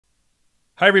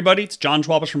Hi everybody, it's John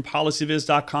Schwabish from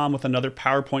PolicyViz.com with another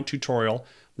PowerPoint tutorial.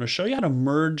 I'm going to show you how to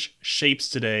merge shapes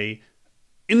today,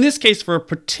 in this case for a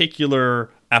particular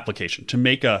application, to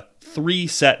make a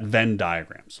 3-set Venn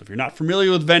diagram. So if you're not familiar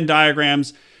with Venn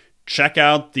diagrams, check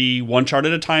out the One Chart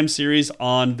at a Time series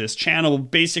on this channel.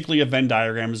 Basically, a Venn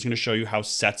diagram is going to show you how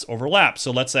sets overlap. So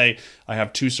let's say I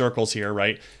have two circles here,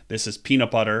 right? This is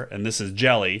peanut butter and this is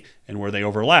jelly, and where they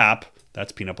overlap,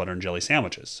 that's peanut butter and jelly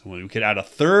sandwiches. We could add a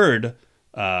third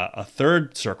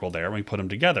circle there when we put them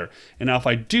together. And now if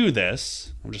I do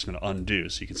this, I'm just going to undo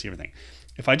so you can see everything.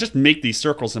 If I just make these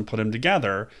circles and put them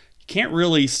together, you can't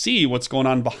really see what's going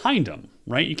on behind them,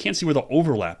 right? You can't see where the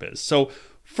overlap is. So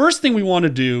first thing we want to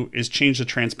do is change the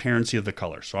transparency of the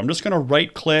color. So I'm just going to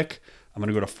right click, I'm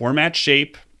going to go to Format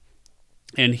Shape,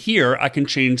 and here I can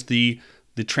change the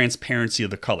transparency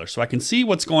of the color. So I can see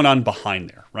what's going on behind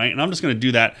there, right? And I'm just going to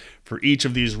do that for each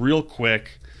of these real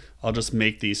quick. I'll just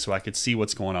make these so I could see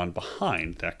what's going on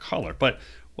behind that color. But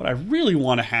what I really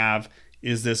want to have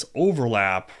is this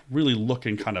overlap really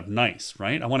looking kind of nice,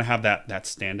 right? I want to have that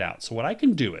stand out. So what I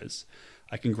can do is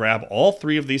I can grab all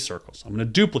three of these circles. I'm going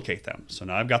to duplicate them. So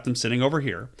now I've got them sitting over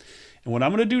here. And what I'm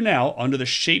going to do now, under the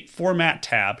Shape Format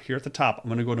tab here at the top, I'm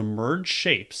going to go to Merge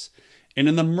Shapes. And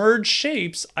in the Merge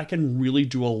Shapes, I can really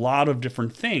do a lot of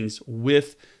different things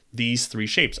with these three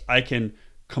shapes. I can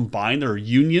combine or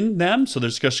union them. So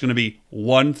there's just going to be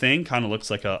one thing, kind of looks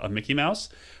like a Mickey Mouse.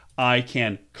 I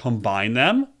can combine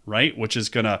them, right? Which is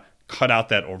going to cut out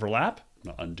that overlap. I'm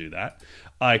going to undo that.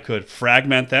 I could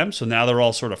fragment them. So now they're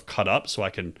all sort of cut up. So I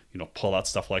can, pull out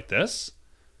stuff like this.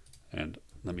 And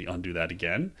let me undo that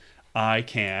again. I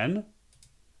can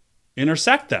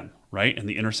intersect them, right? And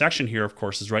the intersection here, of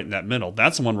course, is right in that middle.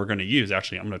 That's the one we're going to use.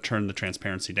 Actually, I'm going to turn the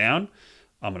transparency down.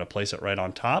 I'm going to place it right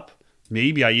on top.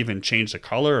 Maybe I even change the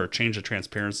color or change the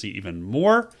transparency even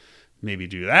more. Maybe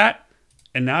do that.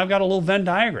 And now I've got a little Venn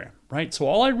diagram, right? So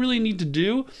all I really need to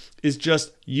do is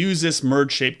just use this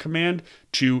merge shape command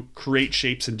to create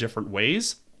shapes in different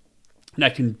ways. And I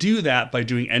can do that by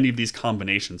doing any of these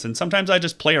combinations. And sometimes I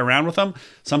just play around with them.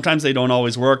 Sometimes they don't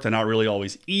always work. They're not really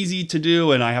always easy to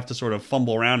do. And I have to sort of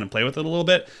fumble around and play with it a little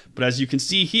bit. But as you can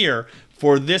see here,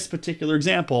 for this particular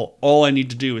example, all I need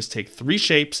to do is take three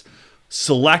shapes,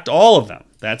 select all of them.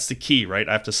 That's the key, right?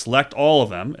 I have to select all of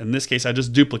them. In this case, I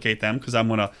just duplicate them because I'm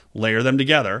going to layer them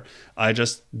together. I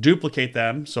just duplicate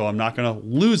them so I'm not going to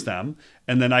lose them.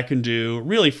 And then I can do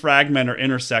really fragment or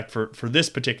intersect for this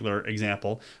particular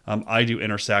example. I do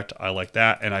intersect. I like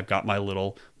that. And I've got my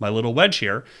little wedge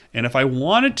here. And if I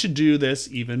wanted to do this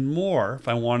even more, if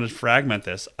I wanted to fragment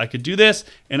this, I could do this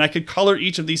and I could color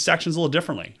each of these sections a little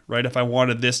differently, right? If I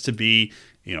wanted this to be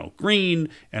green,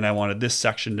 and I wanted this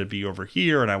section to be over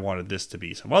here, and I wanted this to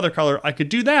be some other color, I could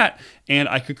do that, and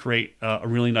I could create a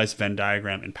really nice Venn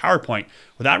diagram in PowerPoint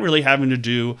without really having to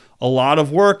do a lot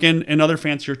of work and other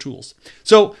fancier tools.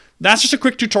 So that's just a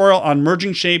quick tutorial on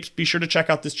merging shapes. Be sure to check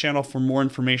out this channel for more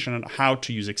information on how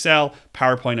to use Excel,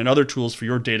 PowerPoint, and other tools for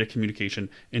your data communication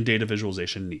and data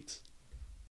visualization needs.